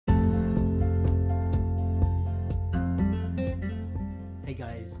Hey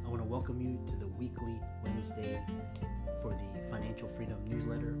guys, I want to welcome you to the weekly Wednesday for the Financial Freedom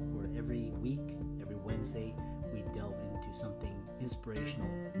newsletter, where every week, every Wednesday, we delve into something inspirational,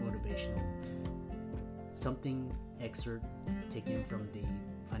 motivational, something excerpt taken from the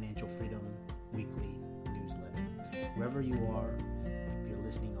Financial Freedom weekly newsletter. Wherever you are, if you're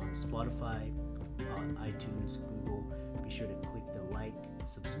listening on Spotify, on iTunes, Google, be sure to click the like,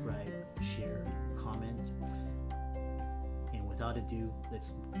 subscribe, share, comment. And without ado,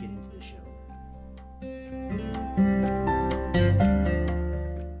 let's get into the show.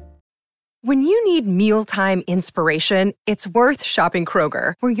 When you need mealtime inspiration, it's worth shopping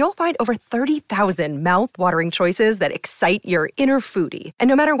Kroger, where you'll find over 30,000 mouth-watering choices that excite your inner foodie. And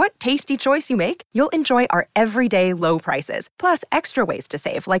no matter what tasty choice you make, you'll enjoy our everyday low prices, plus extra ways to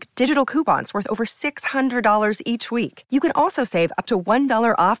save, like digital coupons worth over $600 each week. You can also save up to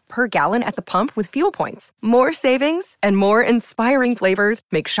 $1 off per gallon at the pump with fuel points. More savings and more inspiring flavors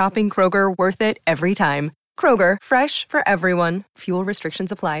make shopping Kroger worth it every time. Kroger, fresh for everyone. Fuel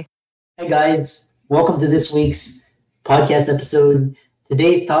restrictions apply. Hey guys, welcome to this week's podcast episode.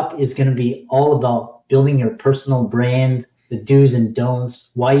 Today's talk is going to be all about building your personal brand, the do's and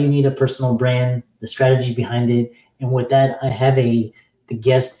don'ts, why you need a personal brand, the strategy behind it. And with that, I have the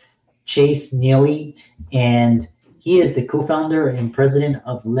guest, Chase Neely, and he is the co-founder and president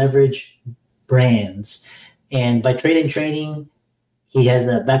of Leverage Brands. And by trade and training, he has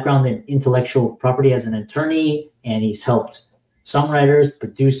a background in intellectual property as an attorney, and he's helped songwriters,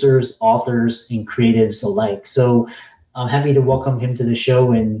 producers, authors, and creatives alike. So I'm happy to welcome him to the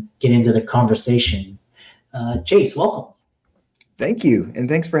show and get into the conversation. Chase, welcome. Thank you. And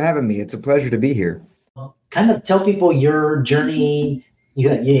thanks for having me. It's a pleasure to be here. Kind of tell people your journey.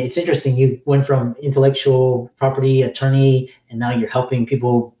 It's interesting. You went from intellectual property attorney, and now you're helping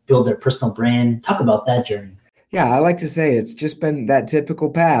people build their personal brand. Talk about that journey. Yeah, I like to say it's just been that typical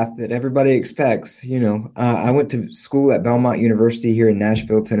path that everybody expects. I went to school at Belmont University here in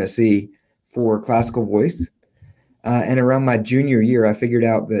Nashville, Tennessee for classical voice. And around my junior year, I figured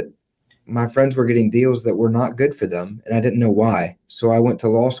out that my friends were getting deals that were not good for them, and I didn't know why. So I went to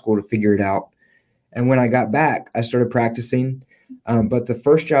law school to figure it out. And when I got back, I started practicing. But the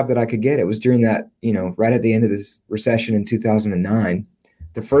first job that I could get, it was during that, right at the end of this recession in 2009.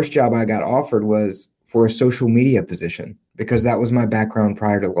 The first job I got offered was for a social media position, because that was my background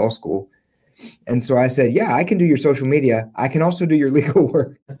prior to law school. And so I said, yeah, I can do your social media. I can also do your legal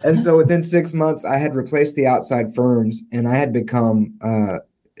work. And so within 6 months, I had replaced the outside firms, and I had become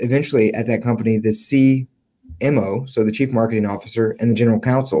eventually at that company the CMO, so the chief marketing officer, and the general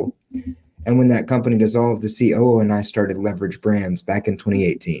counsel. And when that company dissolved, the COO and I started Leverage Brands back in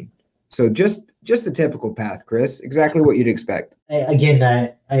 2018. So just the typical path, Chris, exactly what you'd expect.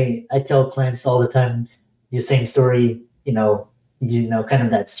 I tell clients all the time the same story, kind of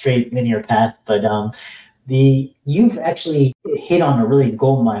that straight linear path. But you've actually hit on a really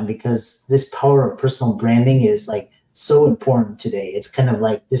gold mine, because this power of personal branding is like so important today. It's kind of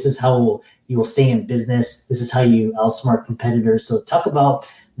like, this is how you will stay in business. This is how you outsmart competitors. So talk about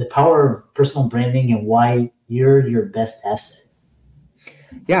the power of personal branding and why you're your best asset.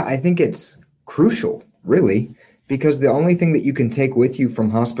 Yeah, I think it's crucial, really, because the only thing that you can take with you from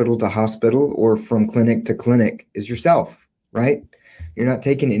hospital to hospital or from clinic to clinic is yourself, right? You're not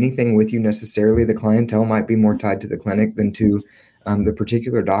taking anything with you necessarily. The clientele might be more tied to the clinic than to the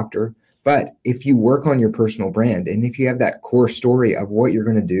particular doctor. But if you work on your personal brand, and if you have that core story of what you're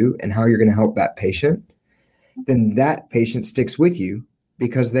going to do and how you're going to help that patient, then that patient sticks with you,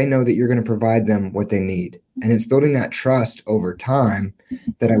 because they know that you're going to provide them what they need. And it's building that trust over time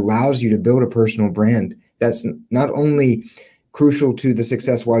that allows you to build a personal brand that's not only crucial to the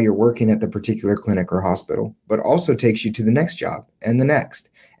success while you're working at the particular clinic or hospital, but also takes you to the next job and the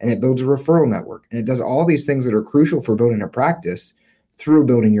next. And it builds a referral network. And it does all these things that are crucial for building a practice through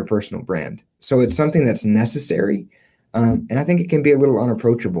building your personal brand. So it's something that's necessary. And I think it can be a little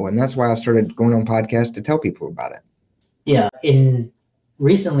unapproachable. And that's why I started going on podcasts to tell people about it. Yeah.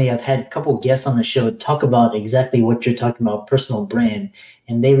 Recently, I've had a couple guests on the show talk about exactly what you're talking about, personal brand.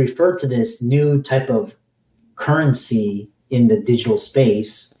 And they refer to this new type of currency in the digital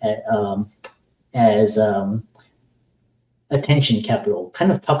space as attention capital.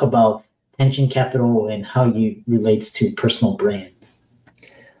 Kind of talk about attention capital and how it relates to personal brand.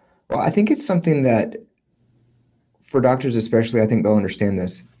 Well, I think it's something that for doctors especially, I think they'll understand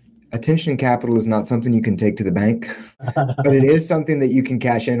this. Attention capital is not something you can take to the bank, but it is something that you can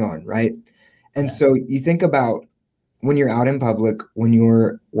cash in on, right? And so you think about when you're out in public, when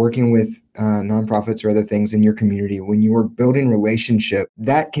you're working with nonprofits or other things in your community, when you're building relationship,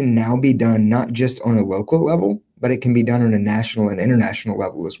 that can now be done not just on a local level, but it can be done on a national and international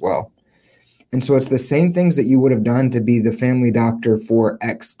level as well. And so it's the same things that you would have done to be the family doctor for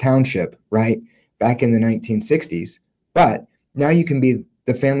X township, right? Back in the 1960s. But now you can be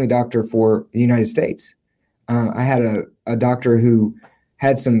the family doctor for the United States. I had a doctor who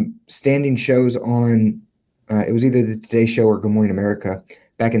had some standing shows on, it was either the Today Show or Good Morning America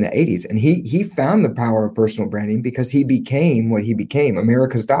back in the 80s. And he found the power of personal branding because he became what he became,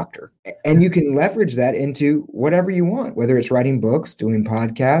 America's doctor. And you can leverage that into whatever you want, whether it's writing books, doing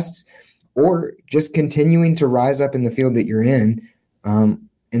podcasts, or just continuing to rise up in the field that you're in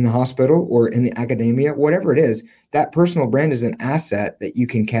the hospital or in the academia, whatever it is. That personal brand is an asset that you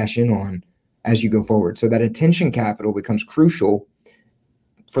can cash in on as you go forward. So that attention capital becomes crucial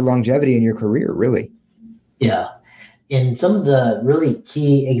for longevity in your career, really. Yeah. And some of the really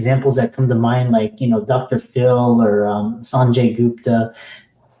key examples that come to mind, like, Dr. Phil or Sanjay Gupta,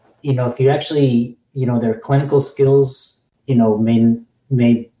 if you actually, their clinical skills,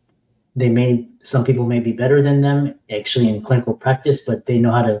 some people may be better than them actually in clinical practice, but they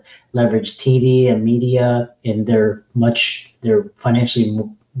know how to leverage TV and media, and they're financially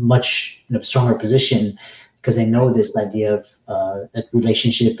much in a stronger position because they know this idea of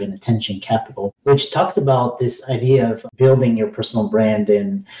relationship and attention capital, which talks about this idea of building your personal brand.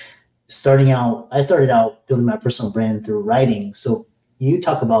 And I started out building my personal brand through writing. So you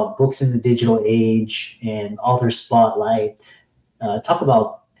talk about books in the digital age and author spotlight. Talk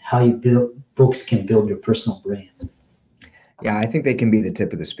about how books can build your personal brand. Yeah, I think they can be the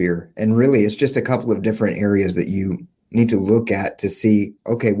tip of the spear. And really, it's just a couple of different areas that you need to look at to see,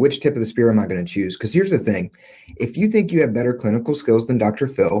 okay, which tip of the spear am I going to choose? Because here's the thing. If you think you have better clinical skills than Dr.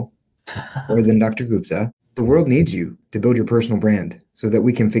 Phil or than Dr. Gupta, the world needs you to build your personal brand so that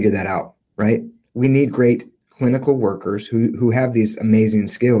we can figure that out, right? We need great clinical workers who have these amazing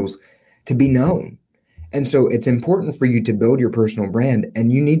skills to be known. And so it's important for you to build your personal brand,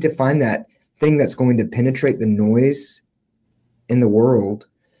 and you need to find that thing that's going to penetrate the noise in the world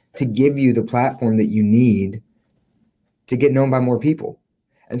to give you the platform that you need to get known by more people.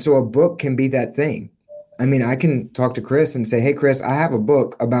 And so a book can be that thing. I mean, I can talk to Chris and say, hey, Chris, I have a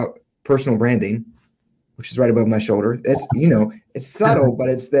book about personal branding, which is right above my shoulder. It's, it's subtle, but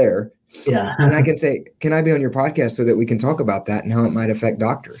it's there. Yeah. And I can say, can I be on your podcast so that we can talk about that and how it might affect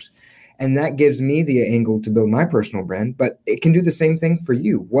doctors? And that gives me the angle to build my personal brand, but it can do the same thing for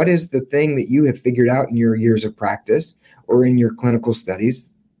you. What is the thing that you have figured out in your years of practice or in your clinical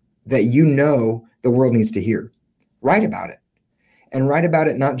studies that the world needs to hear? Write about it. And write about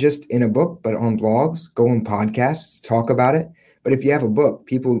it not just in a book, but on blogs, go on podcasts, talk about it. But if you have a book,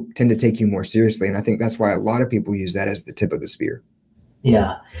 people tend to take you more seriously. And I think that's why a lot of people use that as the tip of the spear.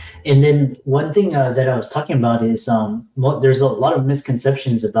 Yeah. And then one thing that I was talking about is there's a lot of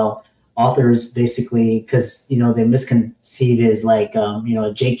misconceptions about authors, basically, because, they misconceive is like,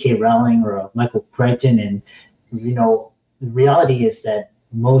 a J.K. Rowling or a Michael Crichton. And, the reality is that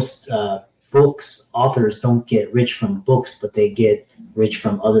most authors don't get rich from books, but they get rich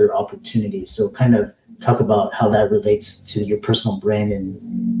from other opportunities. So kind of talk about how that relates to your personal brand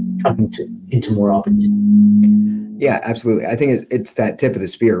and talking into more opportunities. Yeah, absolutely. I think it's that tip of the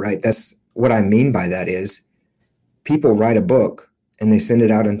spear, right? That's what I mean by that is people write a book and they send it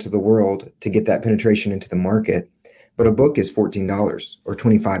out into the world to get that penetration into the market. But a book is $14 or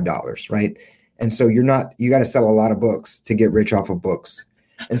 $25, right? And so you got to sell a lot of books to get rich off of books.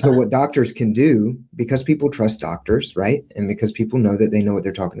 And so what doctors can do, because people trust doctors, right? And because people know that they know what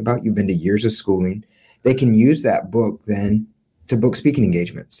they're talking about, you've been to years of schooling, they can use that book then to book speaking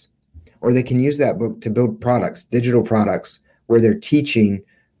engagements. Or they can use that book to build products, digital products, where they're teaching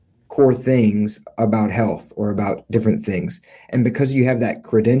core things about health or about different things. And because you have that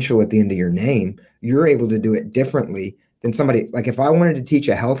credential at the end of your name, you're able to do it differently than somebody. Like if I wanted to teach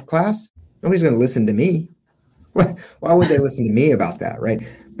a health class, nobody's going to listen to me. Why would they listen to me about that, right?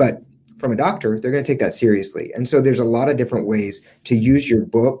 But from a doctor, they're going to take that seriously. And so there's a lot of different ways to use your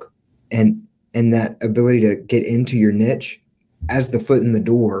book and that ability to get into your niche as the foot in the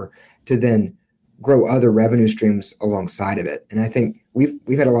door to then grow other revenue streams alongside of it. And I think we've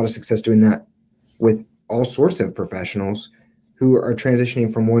had a lot of success doing that with all sorts of professionals who are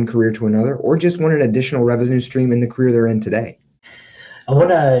transitioning from one career to another or just want an additional revenue stream in the career they're in today. I want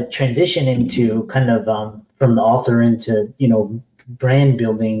to transition into kind of from the author into, brand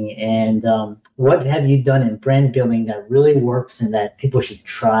building. And what have you done in brand building that really works and that people should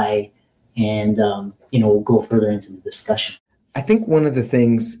try? And, we'll go further into the discussion. I think one of the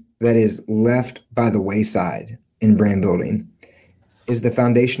things that is left by the wayside in brand building is the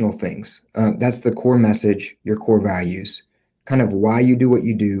foundational things. That's the core message, your core values, kind of why you do what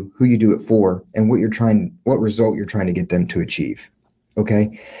you do, who you do it for, and what result you're trying to get them to achieve.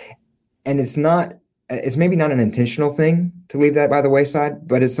 Okay. And it's maybe not an intentional thing to leave that by the wayside,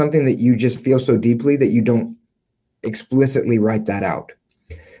 but it's something that you just feel so deeply that you don't explicitly write that out.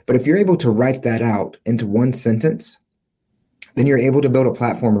 But if you're able to write that out into one sentence, then you're able to build a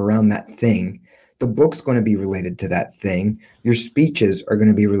platform around that thing. The book's going to be related to that thing. Your speeches are going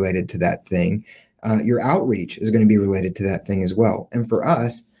to be related to that thing. Your outreach is going to be related to that thing as well. And for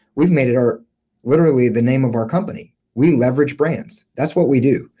us, we've made it literally the name of our company. We leverage brands. That's what we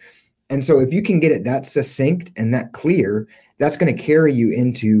do. And so if you can get it that succinct and that clear, that's going to carry you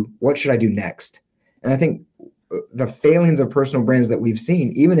into what should I do next? And I think the failings of personal brands that we've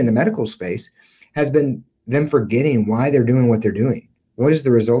seen, even in the medical space, has been them forgetting why they're doing what they're doing. What is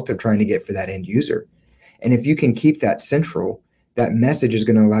the result they're trying to get for that end user? And if you can keep that central, that message is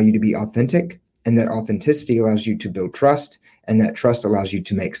going to allow you to be authentic, and that authenticity allows you to build trust, and that trust allows you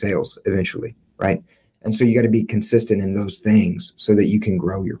to make sales eventually, right? And so you got to be consistent in those things so that you can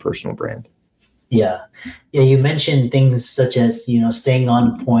grow your personal brand. Yeah. You mentioned things such as, staying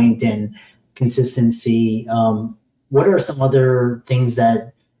on point and consistency. What are some other things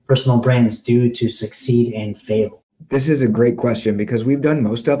that personal brands do to succeed and fail? This is a great question because we've done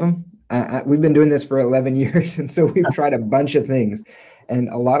most of them. We've been doing this for 11 years. And so we've tried a bunch of things and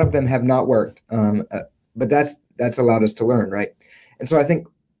a lot of them have not worked. But that's allowed us to learn, right? And so I think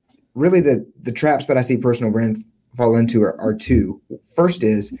really the traps that I see personal brands fall into are two. First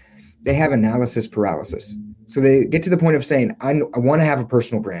is they have analysis paralysis. So they get to the point of saying, I want to have a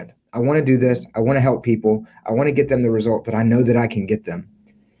personal brand. I want to do this. I want to help people. I want to get them the result that I know that I can get them.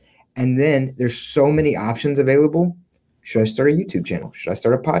 And then there's so many options available. Should I start a YouTube channel? Should I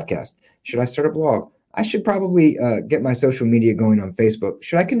start a podcast? Should I start a blog? I should probably get my social media going on Facebook.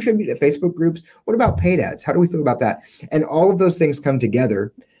 Should I contribute to Facebook groups? What about paid ads? How do we feel about that? And all of those things come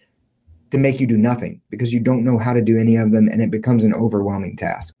together to make you do nothing because you don't know how to do any of them, and it becomes an overwhelming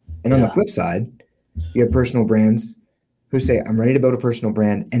task. And on the flip side, you have personal brands who say, I'm ready to build a personal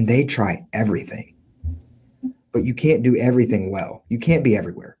brand, and they try everything. But you can't do everything well. You can't be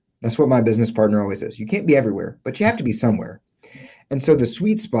everywhere. That's what my business partner always says. You can't be everywhere, but you have to be somewhere. And so the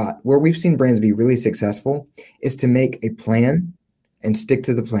sweet spot where we've seen brands be really successful is to make a plan and stick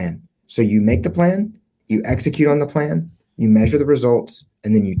to the plan. So you make the plan, you execute on the plan, you measure the results,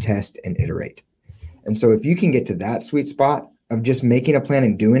 and then you test and iterate. And so if you can get to that sweet spot of just making a plan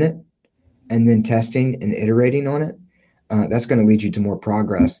and doing it, and then testing and iterating on it, that's going to lead you to more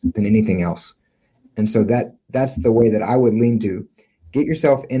progress than anything else. And so that's the way that I would lean to. Get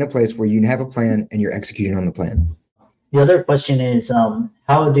yourself in a place where you have a plan and you're executing on the plan. The other question is,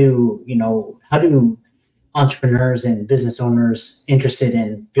 how do entrepreneurs and business owners interested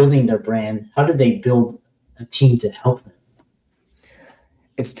in building their brand, how do they build a team to help them?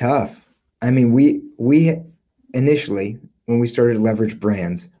 It's tough. I mean, we initially, when we started to leverage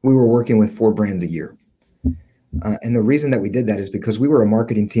brands, we were working with 4 brands a year. And the reason that we did that is because we were a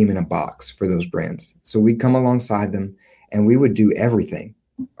marketing team in a box for those brands. So we'd come alongside them and we would do everything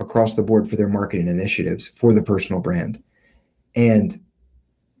across the board for their marketing initiatives for the personal brand. And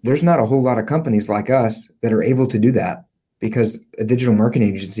there's not a whole lot of companies like us that are able to do that because a digital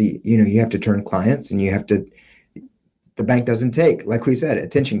marketing agency, you have to turn clients and the bank doesn't take, like we said,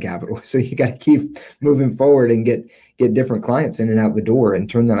 attention capital. So you got to keep moving forward and get different clients in and out the door and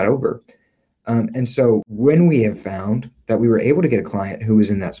turn that over. And so when we have found that we were able to get a client who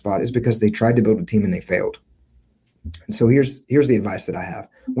was in that spot is because they tried to build a team and they failed. And so here's the advice that I have.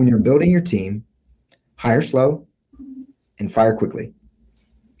 When you're building your team, hire slow and fire quickly.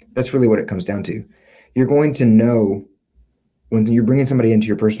 That's really what it comes down to. You're going to know when you're bringing somebody into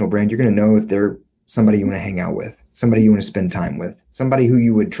your personal brand, you're going to know if they're somebody you want to hang out with, somebody you want to spend time with, somebody who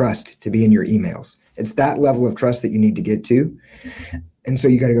you would trust to be in your emails. It's that level of trust that you need to get to. And so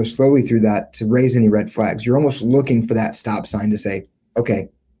you got to go slowly through that to raise any red flags. You're almost looking for that stop sign to say, okay,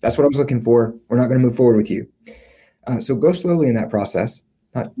 that's what I was looking for. We're not going to move forward with you. So go slowly in that process,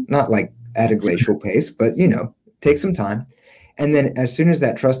 not like at a glacial pace, but, take some time. And then as soon as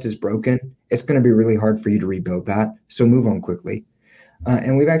that trust is broken, it's going to be really hard for you to rebuild that. So move on quickly.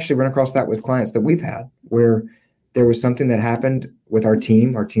 And we've actually run across that with clients that we've had where there was something that happened with our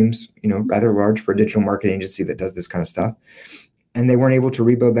team. Our team's, rather large for a digital marketing agency that does this kind of stuff. And they weren't able to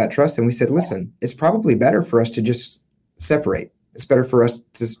rebuild that trust. And we said, listen, it's probably better for us to just separate. It's better for us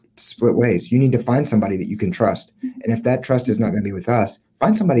to split ways. You need to find somebody that you can trust. And if that trust is not going to be with us,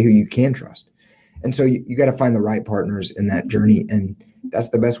 find somebody who you can trust. And so you got to find the right partners in that journey. And that's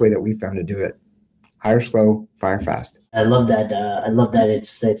the best way that we found to do it. Hire slow, fire fast. I love that.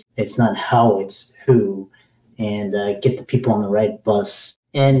 It's not how, it's who. and get the people on the right bus.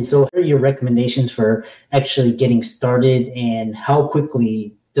 And so what are your recommendations for actually getting started, and how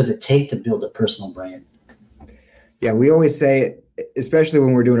quickly does it take to build a personal brand? Yeah, we always say, especially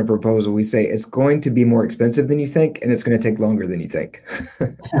when we're doing a proposal, we say it's going to be more expensive than you think, and it's going to take longer than you think.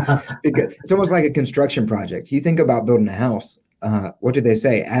 Because it's almost like a construction project. You think about building a house. What do they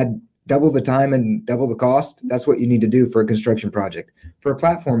say? Add double the time and double the cost. That's what you need to do for a construction project. For a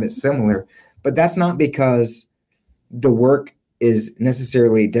platform, it's similar, but that's not because the work is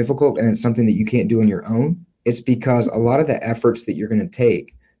necessarily difficult and it's something that you can't do on your own. It's because a lot of the efforts that you're going to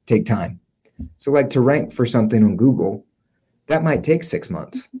take time. So like to rank for something on Google, that might take 6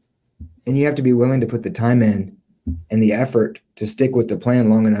 months. And you have to be willing to put the time in and the effort to stick with the plan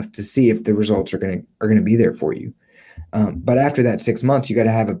long enough to see if the results are going to be there for you. But after that 6 months, you got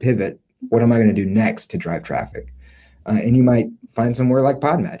to have a pivot. What am I going to do next to drive traffic? And you might find somewhere like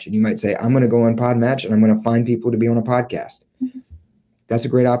Podmatch, and you might say, I'm going to go on Podmatch and I'm going to find people to be on a podcast. That's a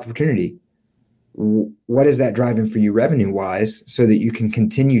great opportunity. What is that driving for you revenue wise so that you can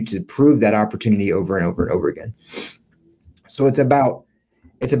continue to prove that opportunity over and over and over again? So it's about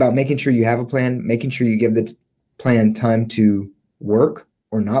making sure you have a plan, making sure you give the plan time to work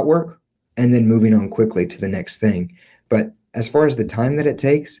or not work, and then moving on quickly to the next thing. But as far as the time that it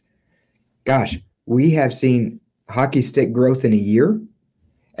takes, gosh, we have seen hockey stick growth in a year,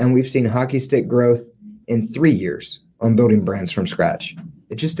 and we've seen hockey stick growth in 3 years on building brands from scratch.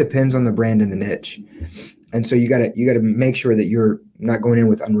 It just depends on the brand and the niche. And so you gotta make sure that you're not going in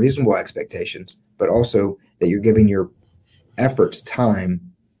with unreasonable expectations, but also that you're giving your efforts time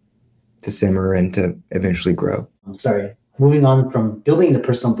to simmer and to eventually grow. I'm sorry. Moving on from building the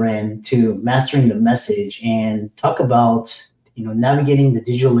personal brand to mastering the message, and talk about, navigating the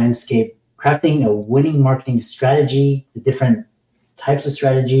digital landscape, crafting a winning marketing strategy, the different types of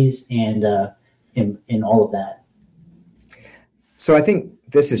strategies, and in all of that. So I think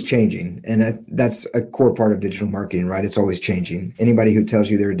this is changing, and that's a core part of digital marketing, right? It's always changing. Anybody who tells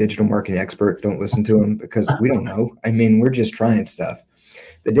you they're a digital marketing expert, don't listen to them, because we don't know. I mean, we're just trying stuff.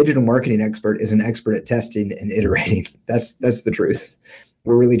 The digital marketing expert is an expert at testing and iterating. That's the truth.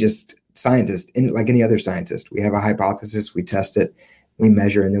 We're really just scientists, like any other scientist. We have a hypothesis, we test it, we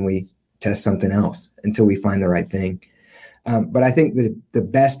measure, and then we test something else until we find the right thing. But I think the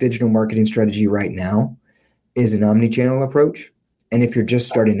best digital marketing strategy right now is an omni-channel approach. And if you're just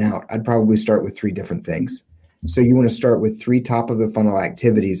starting out, I'd probably start with 3 different things. So you want to start with 3 top of the funnel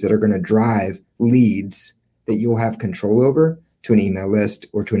activities that are going to drive leads that you'll have control over to an email list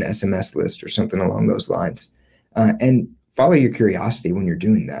or to an SMS list or something along those lines. And follow your curiosity when you're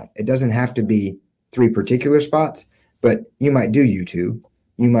doing that. It doesn't have to be 3 particular spots, but you might do YouTube,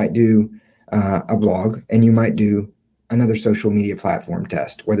 you might do a blog, and you might do another social media platform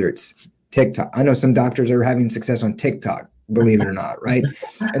test, whether it's TikTok. I know some doctors are having success on TikTok, believe it or not, right?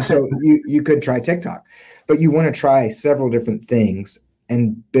 And so you could try TikTok, but you want to try several different things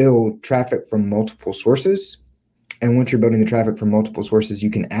and build traffic from multiple sources. And once you're building the traffic from multiple sources,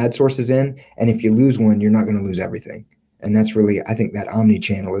 you can add sources in. And if you lose one, you're not going to lose everything. And that's really, I think that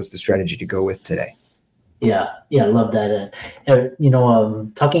omni-channel is the strategy to go with today. Yeah, I love that.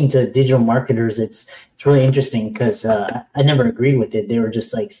 Talking to digital marketers, it's really interesting because I never agreed with it. They were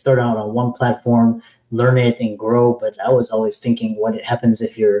just like, start out on one platform, learn it and grow. But I was always thinking, what happens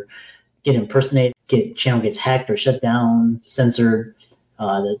if you're get impersonated, channel gets hacked or shut down, censored.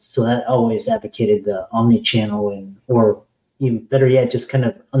 So that always advocated the omni-channel, or even better yet, just kind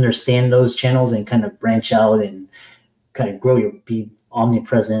of understand those channels and kind of branch out and kind of be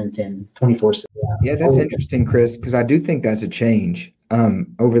omnipresent and 24/7. Yeah, that's interesting, Chris, because I do think that's a change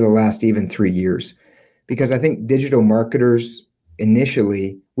over the last even 3 years, because I think digital marketers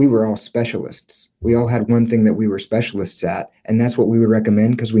initially, we were all specialists. We all had one thing that we were specialists at, and that's what we would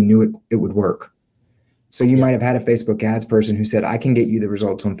recommend because we knew it would work. So you might have had a Facebook ads person who said, I can get you the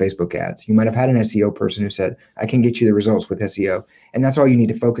results on Facebook ads. You might have had an SEO person who said, I can get you the results with SEO. And that's all you need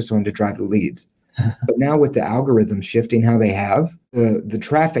to focus on to drive the leads. But now with the algorithm shifting how they have, the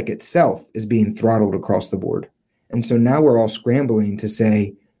traffic itself is being throttled across the board. And so now we're all scrambling to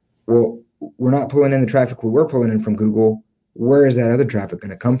say, well, we're not pulling in the traffic we were pulling in from Google. Where is that other traffic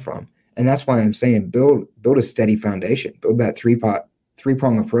going to come from? And that's why I'm saying build a steady foundation, build that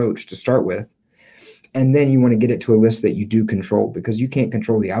three-prong approach to start with. And then you want to get it to a list that you do control, because you can't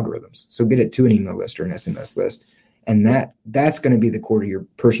control the algorithms. So get it to an email list or an SMS list. And that's going to be the core to your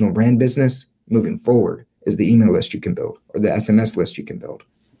personal brand business moving forward, is the email list you can build or the SMS list you can build.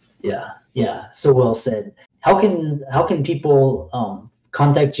 Yeah. So well said. How can people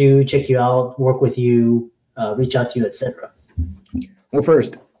contact you, check you out, work with you, reach out to you, etc.? Well,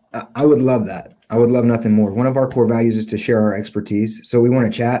 first, I would love that. I would love nothing more. One of our core values is to share our expertise. So we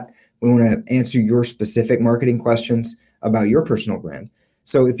want to chat. We want to answer your specific marketing questions about your personal brand.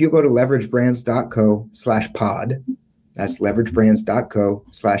 So if you go to leveragebrands.co/pod, that's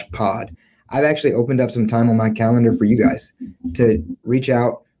leveragebrands.co/pod, I've actually opened up some time on my calendar for you guys to reach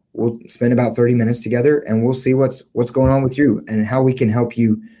out. We'll spend about 30 minutes together and we'll see what's going on with you and how we can help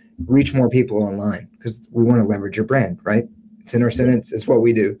you reach more people online, because we want to leverage your brand, right? It's in our sentence. It's what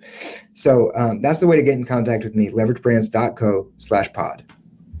we do. So that's the way to get in contact with me, leveragebrands.co/pod.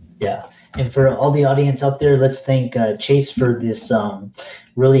 Yeah. And for all the audience out there, let's thank Chase for this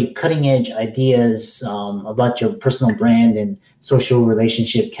really cutting edge ideas about your personal brand and social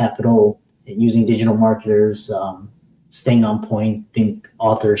relationship capital, using digital marketers, staying on point, being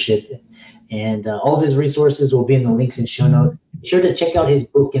authorship. And all of his resources will be in the links in show note. Be sure to check out his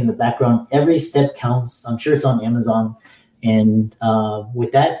book in the background. Every Step Counts. I'm sure it's on Amazon. And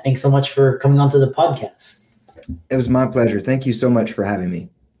with that, thanks so much for coming onto the podcast. It was my pleasure. Thank you so much for having me.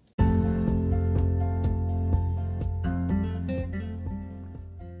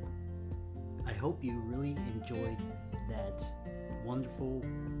 I hope you really enjoyed that wonderful,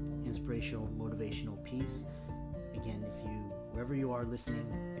 inspirational, motivational piece. Again, wherever you are listening,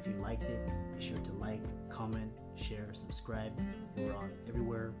 if you liked it, be sure to like, comment, share, subscribe. We're on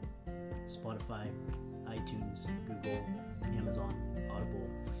everywhere: Spotify, iTunes, Google, Amazon, Audible.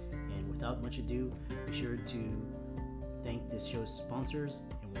 And without much ado, be sure to thank this show's sponsors,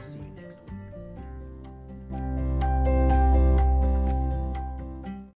 and we'll see you next week.